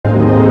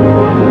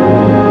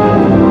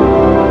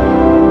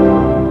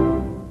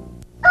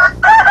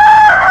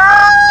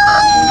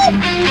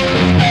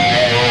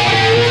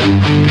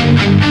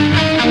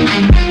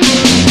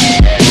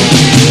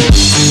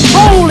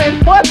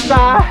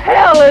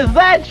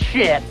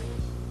bullshit.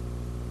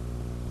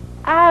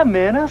 I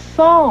meant a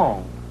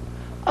song.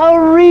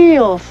 A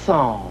real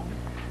song.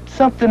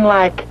 Something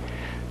like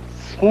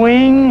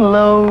Swing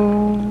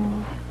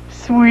Low,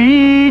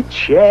 Sweet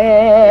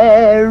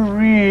Chariot.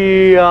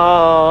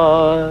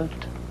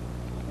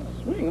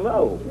 Swing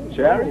low,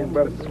 chariot,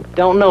 but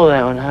Don't know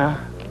that one, huh?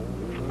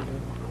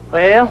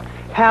 Well,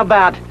 how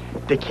about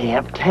the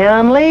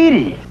Camptown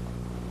Ladies?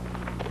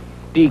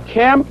 the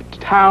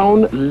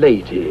Camptown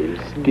Ladies.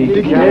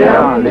 The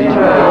Camptown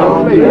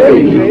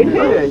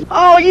Ladies.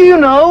 Oh, you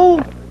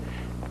know.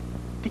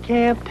 The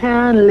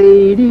Camptown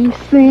Ladies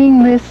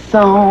sing this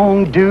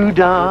song,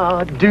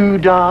 doo-dah,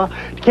 doo-dah.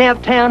 The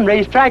Camptown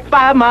racetrack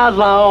 5 miles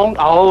long,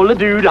 all the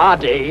doo-dah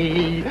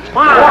day.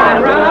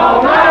 Wine run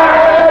all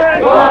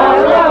night,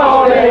 wine run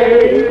all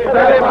day.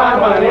 Let it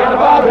find money on the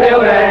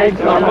bobtail egg,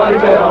 somebody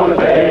bet on the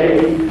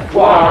bay.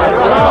 Wine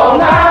run all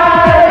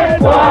night,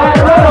 wine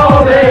run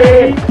all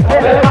day.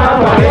 Let it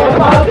find money on the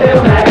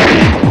bobtail egg.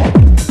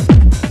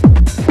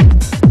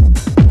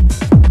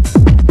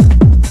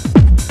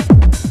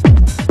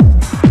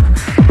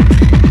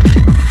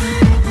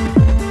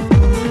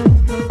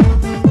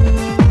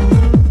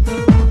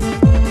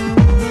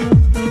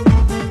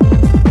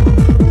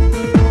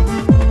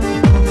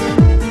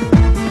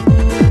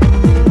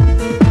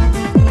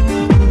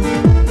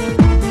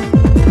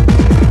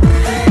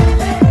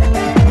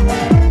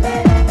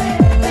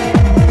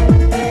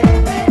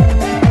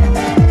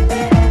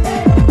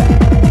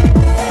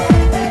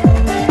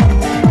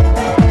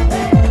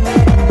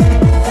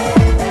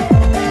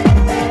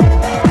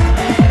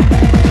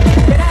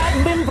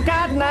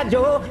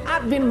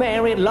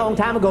 Long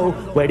time ago.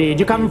 Where did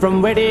you come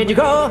from? Where did you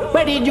go?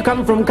 Where did you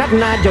come from,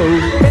 Cotton Eye Joe?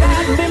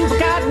 I've been for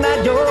Cotton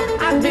Eye Joe.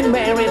 I've been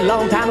married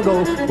long time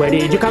ago. Where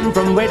did you come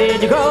from? Where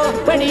did you go?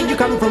 Where did you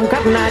come from,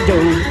 Cotton Eye Joe?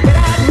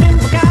 I've been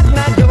for Cotton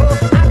Eye Joe.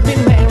 I've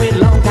been married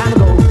long time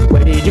ago.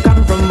 Where did you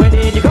come from? Where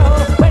did you go?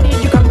 Where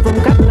did you come from,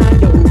 Cotton Eye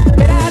Joe? I've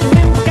been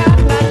for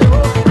Cotton Eye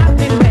Joe. I've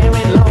been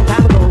married long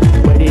time ago.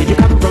 Where did you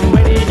come from?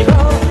 Where did you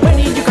go? Where did you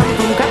come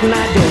from, Cotton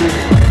Eye Joe?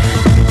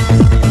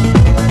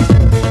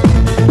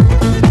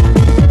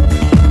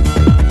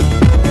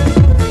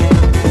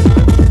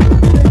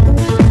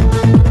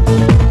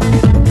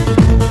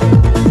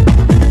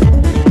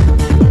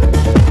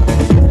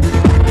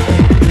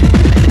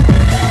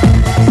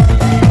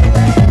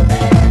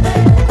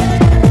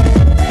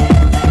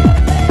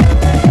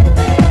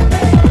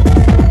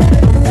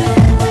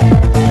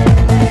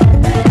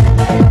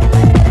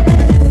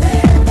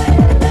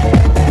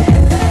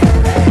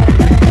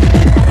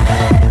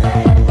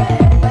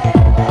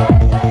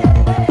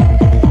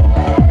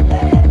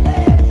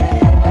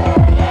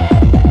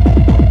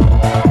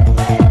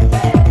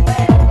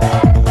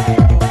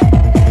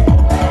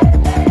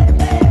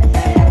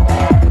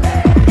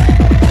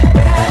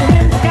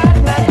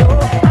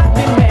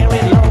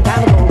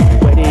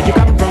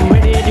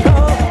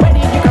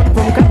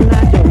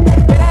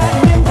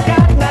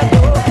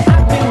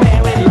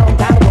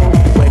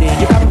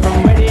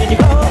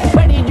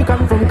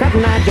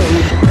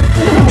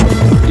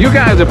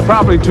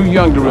 Probably too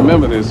young to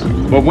remember this,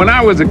 but when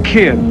I was a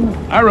kid,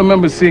 I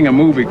remember seeing a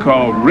movie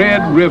called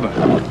Red River.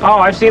 Oh,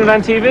 I've seen it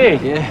on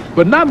TV. Yeah.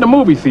 But not in the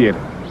movie theater.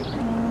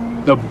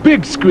 The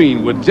big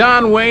screen with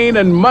John Wayne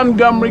and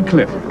Montgomery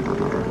Clift.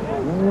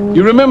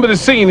 You remember the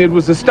scene? It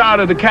was the start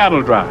of the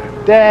cattle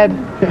drive. Dad.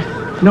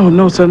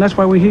 No, son, that's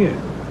why we're here.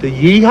 The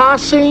Yee-Haw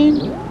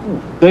scene?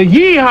 The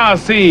Yee-Haw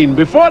scene.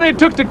 Before they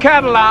took the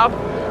cattle out,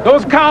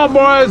 those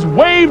cowboys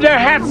waved their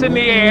hats in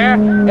the air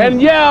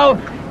and yelled,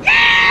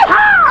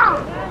 Yee-Haw!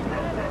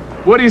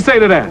 What do you say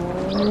to that?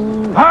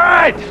 All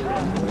right,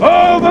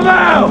 over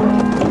now!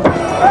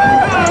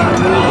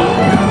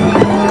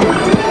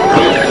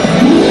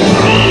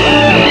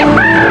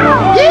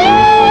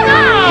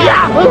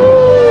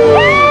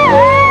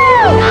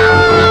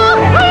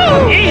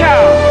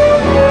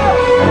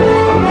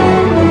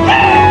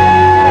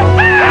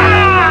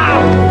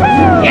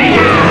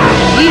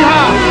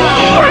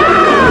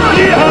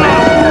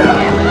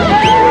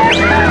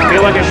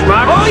 Feel like a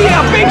schmuck? Oh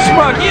yeah, big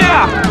schmuck,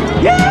 yeah!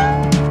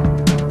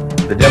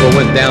 The devil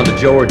went down to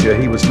Georgia.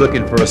 He was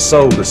looking for a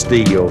soul to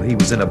steal. He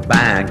was in a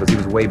bind because he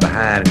was way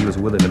behind and he was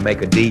willing to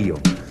make a deal.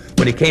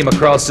 When he came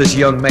across this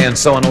young man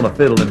sawing on a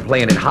fiddle and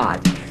playing it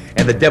hot,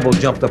 and the devil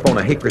jumped up on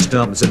a hickory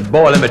stump and said,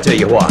 boy, let me tell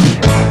you what.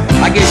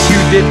 I guess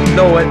you didn't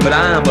know it, but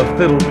I'm a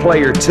fiddle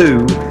player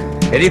too.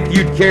 And if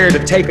you'd care to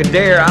take a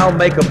dare, I'll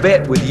make a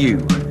bet with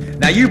you.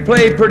 Now you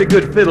play pretty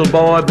good fiddle,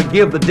 boy, but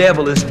give the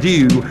devil his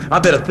due. I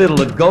bet a fiddle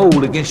of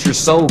gold against your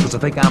soul because I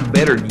think I'm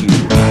better than you.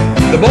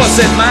 The boy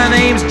said, my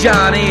name's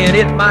Johnny, and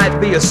it might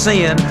be a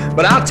sin,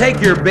 but I'll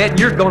take your bet and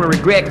you're gonna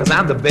regret because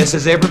I'm the best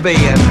as ever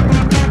been.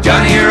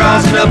 Johnny,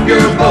 rosin up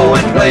your bow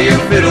and play your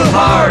fiddle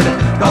hard,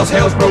 cause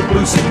hell's broke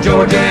loose in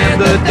Georgia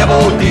and the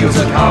devil deals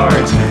the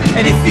cards.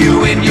 And if you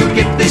win, you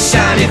get this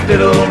shiny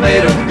fiddle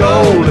made of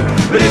gold,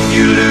 but if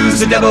you lose,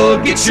 the devil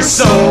gets your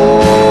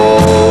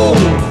soul.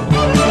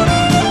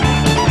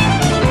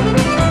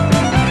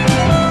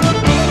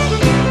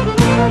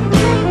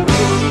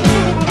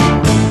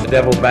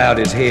 devil bowed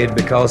his head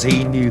because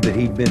he knew that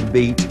he'd been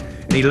beat,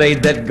 and he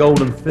laid that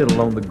golden fiddle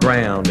on the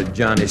ground at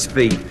Johnny's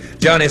feet.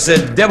 Johnny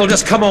said, "Devil,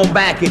 just come on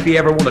back if you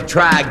ever want to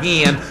try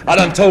again. I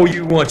done told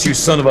you once, you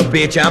son of a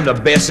bitch, I'm the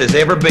best there's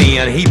ever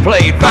been." He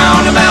played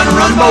Bound and Bound and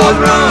Run, Boys,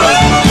 Run.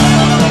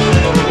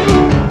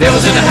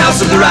 Devil's in the house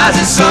of the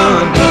rising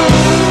sun.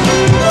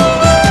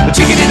 The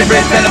chicken in the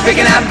bread fella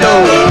picking out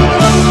dough.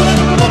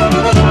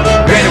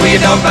 Granny, where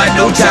your dog bite,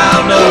 no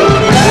child knows.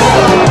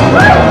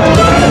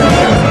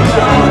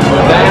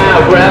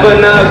 Now grab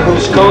a nut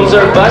whose cones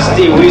are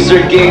busty.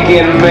 Weezer gig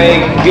and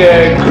make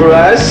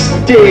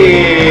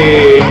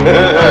crusty.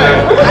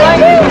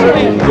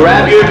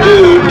 Grab your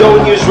dude,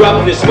 don't use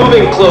roughness.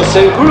 Moving close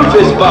and groove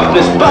his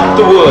buffness. Buff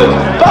the wood,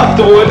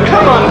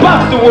 come on,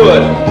 buff the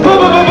wood.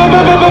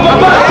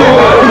 Buff the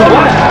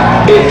wood.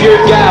 If your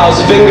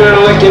gal's finger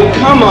licking,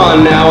 come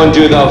on now and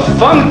do the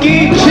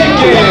funky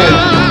chicken.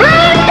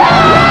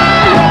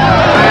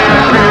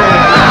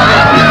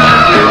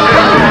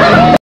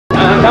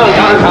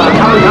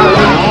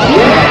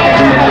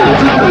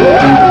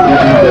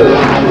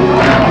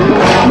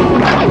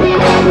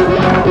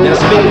 Now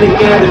spin the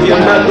end of your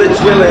nutlets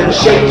willing,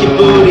 shake your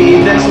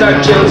booty, then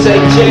start chill, say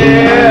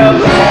chill.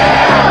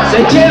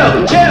 Say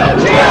chill, chill,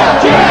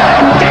 chill,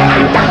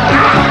 chill.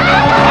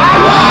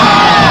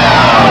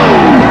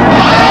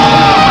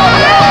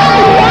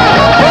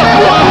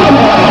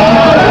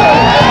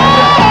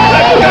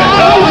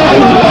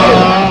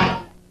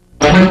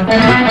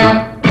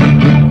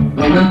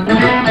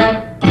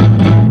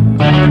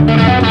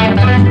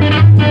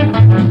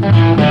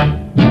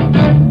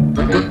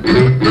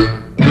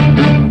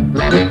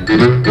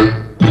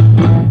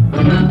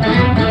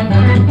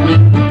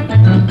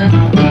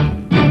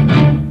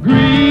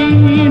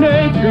 Green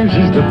Acres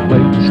is the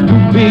place to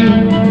be.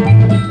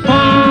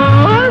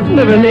 Farm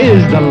living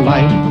is the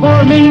life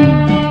for me.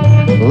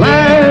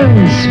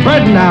 Land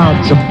spreading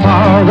out so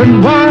far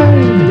and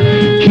wide.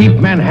 Keep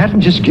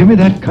Manhattan, just give me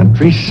that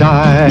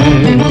countryside.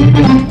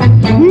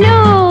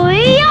 New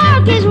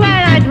York is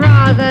where I'd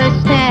rather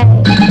stay.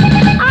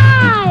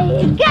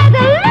 I get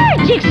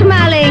allergic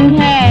smelling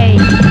hay.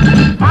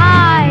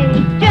 I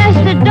just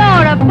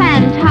adore a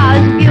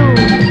penthouse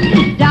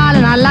view.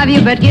 Darling, I love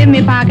you, but give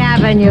me Park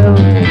Avenue.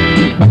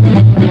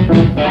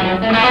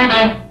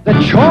 The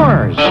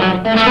chores,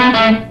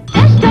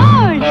 The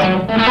stores,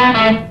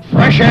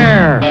 fresh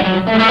air.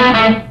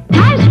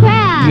 Times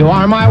Square. You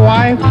are my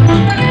wife.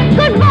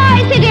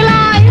 Goodbye, city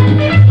life.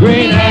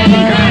 Green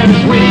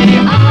Acres, we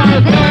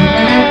are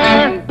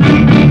there.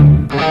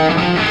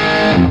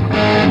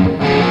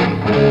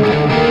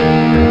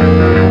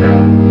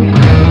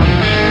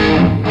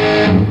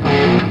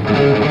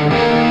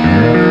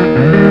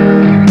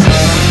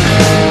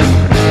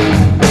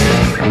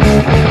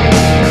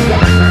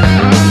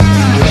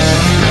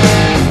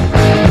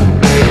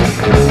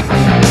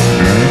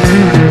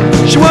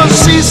 She was a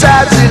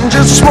seaside sitting,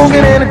 just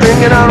smoking and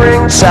drinking on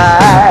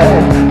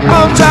ringside,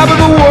 on top of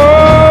the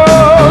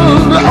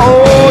world,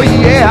 oh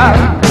yeah.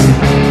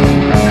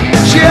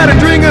 She had a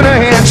drink in her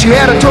hand, she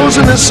had her toes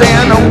in the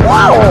sand, oh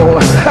wow,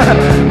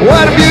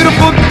 what a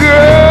beautiful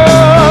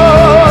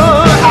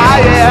girl, ah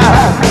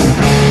yeah.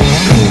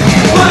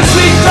 One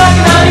sweet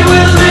talking honey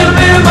with a little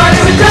bit of money,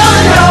 we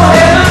don't know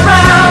head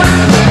around.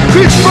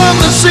 Creeps from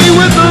the sea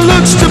with the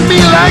looks to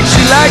me like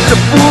she liked to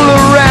fool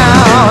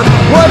around.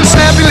 What a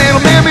snappy little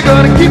mammy,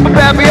 gonna keep a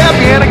pappy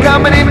happy and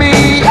accompany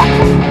me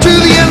to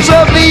the ends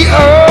of the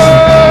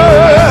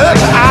earth.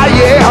 Ah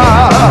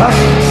yeah.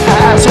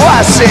 So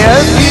I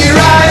said, here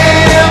I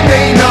am,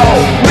 ain't no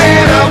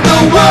man of the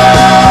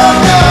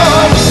world, no.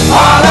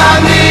 All I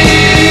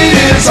need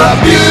is a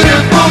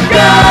beautiful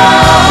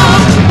girl.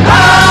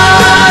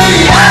 Ah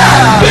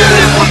yeah,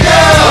 beautiful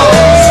girl.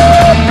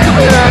 Come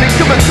here, honey,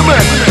 come on, come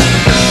on.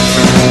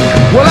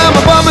 Well, I'm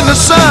a bum in the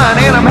sun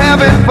and I'm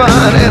having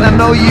fun, and I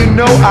know you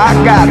know I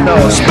got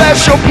no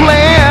special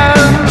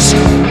plans.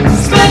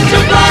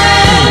 Special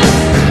plans.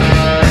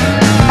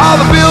 All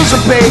the bills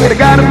are paid, I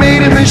got 'em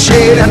made in the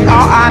shade, and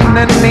all I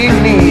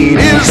need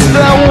is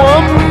the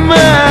woman.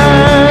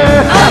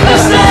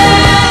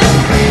 Understand?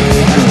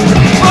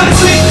 What a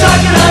sweet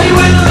talking honey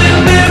with a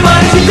little bit of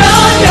money, she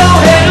turn your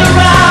head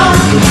around.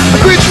 A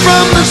creature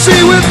from the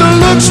sea with the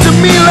looks to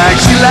me like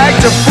she liked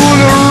to fool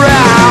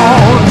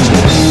around.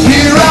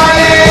 Here I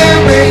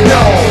am, ain't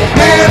no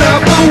man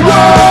of the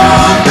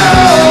world, no.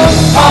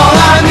 All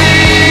I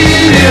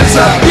need is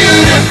a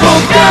beautiful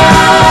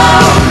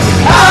girl.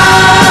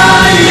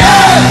 Ah,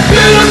 yeah,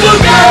 beautiful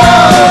girl.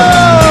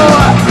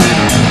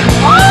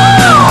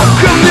 Oh,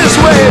 come this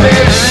way, baby.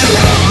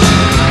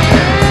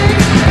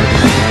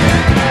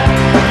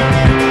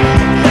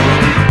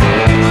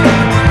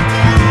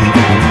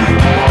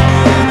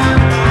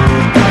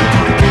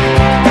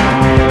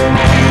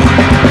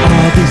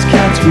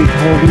 With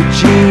holy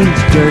jeans,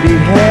 dirty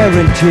hair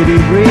and titty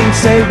rings.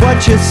 Say what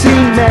you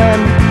see,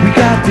 man, we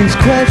got these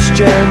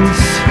questions.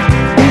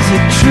 Is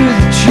it true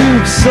that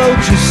you've sold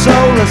your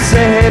soul? I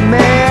say, hey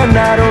man,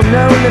 I don't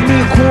know, let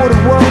me a quarter,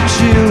 won't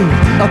you?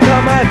 I'll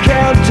call my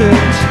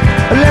accountant,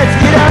 let's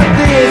get out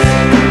this.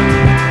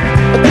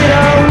 Get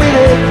on with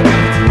it.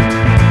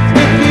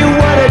 If you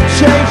wanna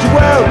change the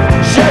world,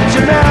 shut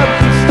your mouth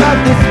and start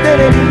this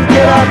spinning.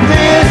 Get off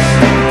this.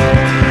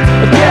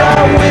 Get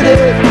on with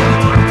it.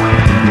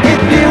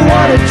 If you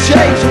wanna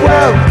change the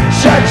world,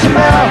 shut your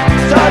mouth and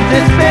start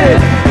this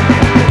spinning.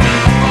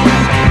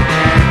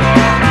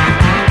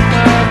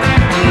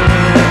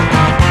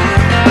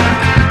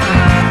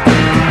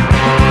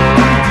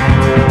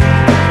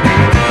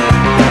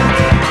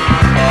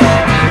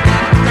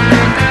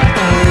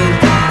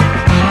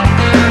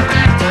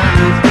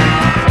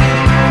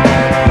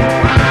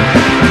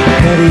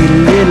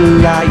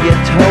 You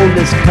told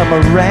us come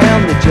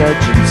around the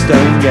judging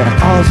stone. Yeah,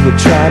 all we're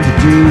trying to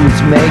do is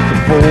make a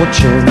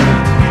fortune.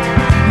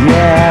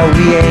 Yeah,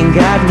 we ain't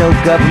got no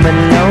government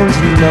loans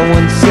and no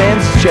one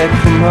sends a check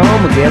from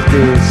home. Well, get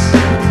this,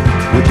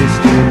 we're just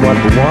doing what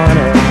we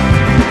wanna.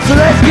 So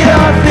let's get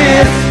on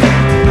this,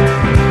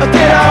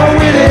 get on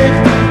with it.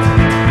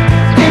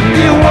 If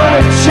you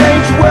wanna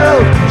change the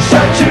world,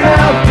 shut your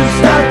mouth and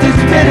start this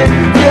minute.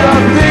 Get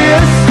on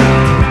this,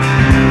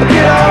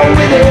 get on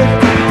with it.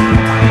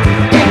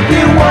 If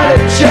you wanna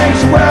change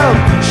the world,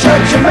 shut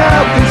your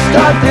mouth and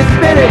start this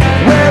minute.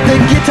 Where the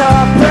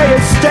guitar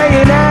player's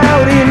staying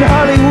out in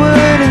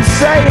Hollywood and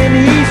saying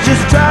he's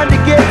just trying to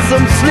get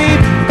some sleep,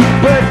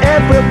 but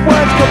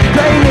everyone's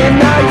complaining.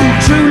 Are you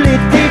truly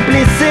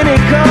deeply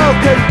cynical?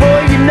 Cause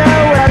boy, you know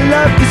I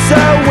love you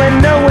so when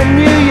no one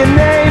knew your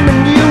name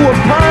and you were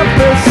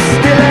pompous.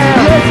 Still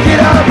out. Let's get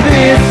off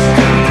this,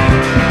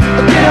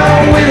 get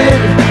on with it.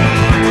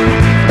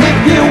 If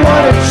you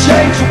wanna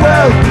change the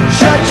world,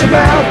 shut your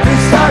mouth and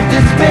start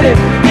this minute.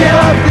 Get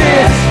off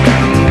this,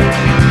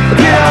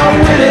 get on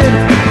with it.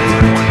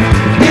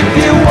 If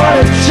you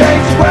wanna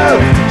change the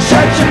world,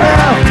 shut your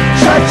mouth,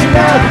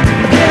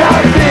 get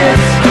off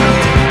this,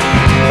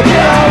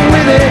 get on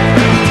with it.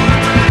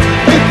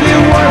 If you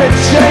wanna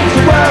change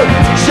the world,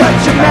 shut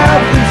your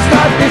mouth and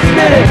start this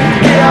minute.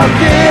 Get off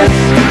this,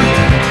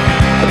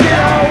 get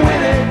on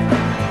with it.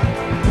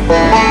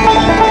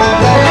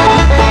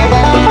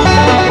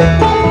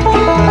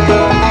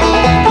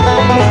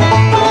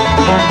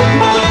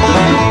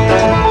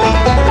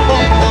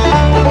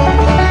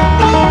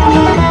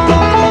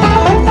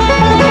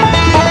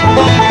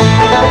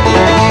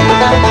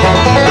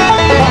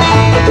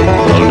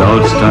 Well, now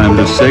it's time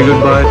to say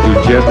goodbye to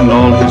Jeff and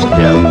all his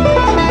kin.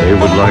 They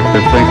would like to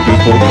thank you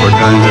folks for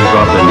kindly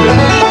dropping in.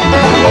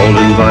 You're all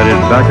invited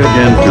back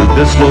again to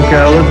this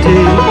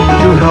locality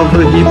to have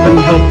the heap and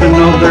helping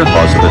of their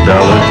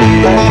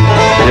hospitality.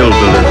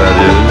 Hillbilly, that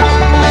is,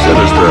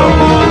 Sinistrel,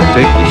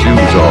 take the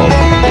shoes off.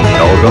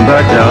 Now come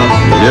back down,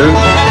 you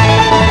hear?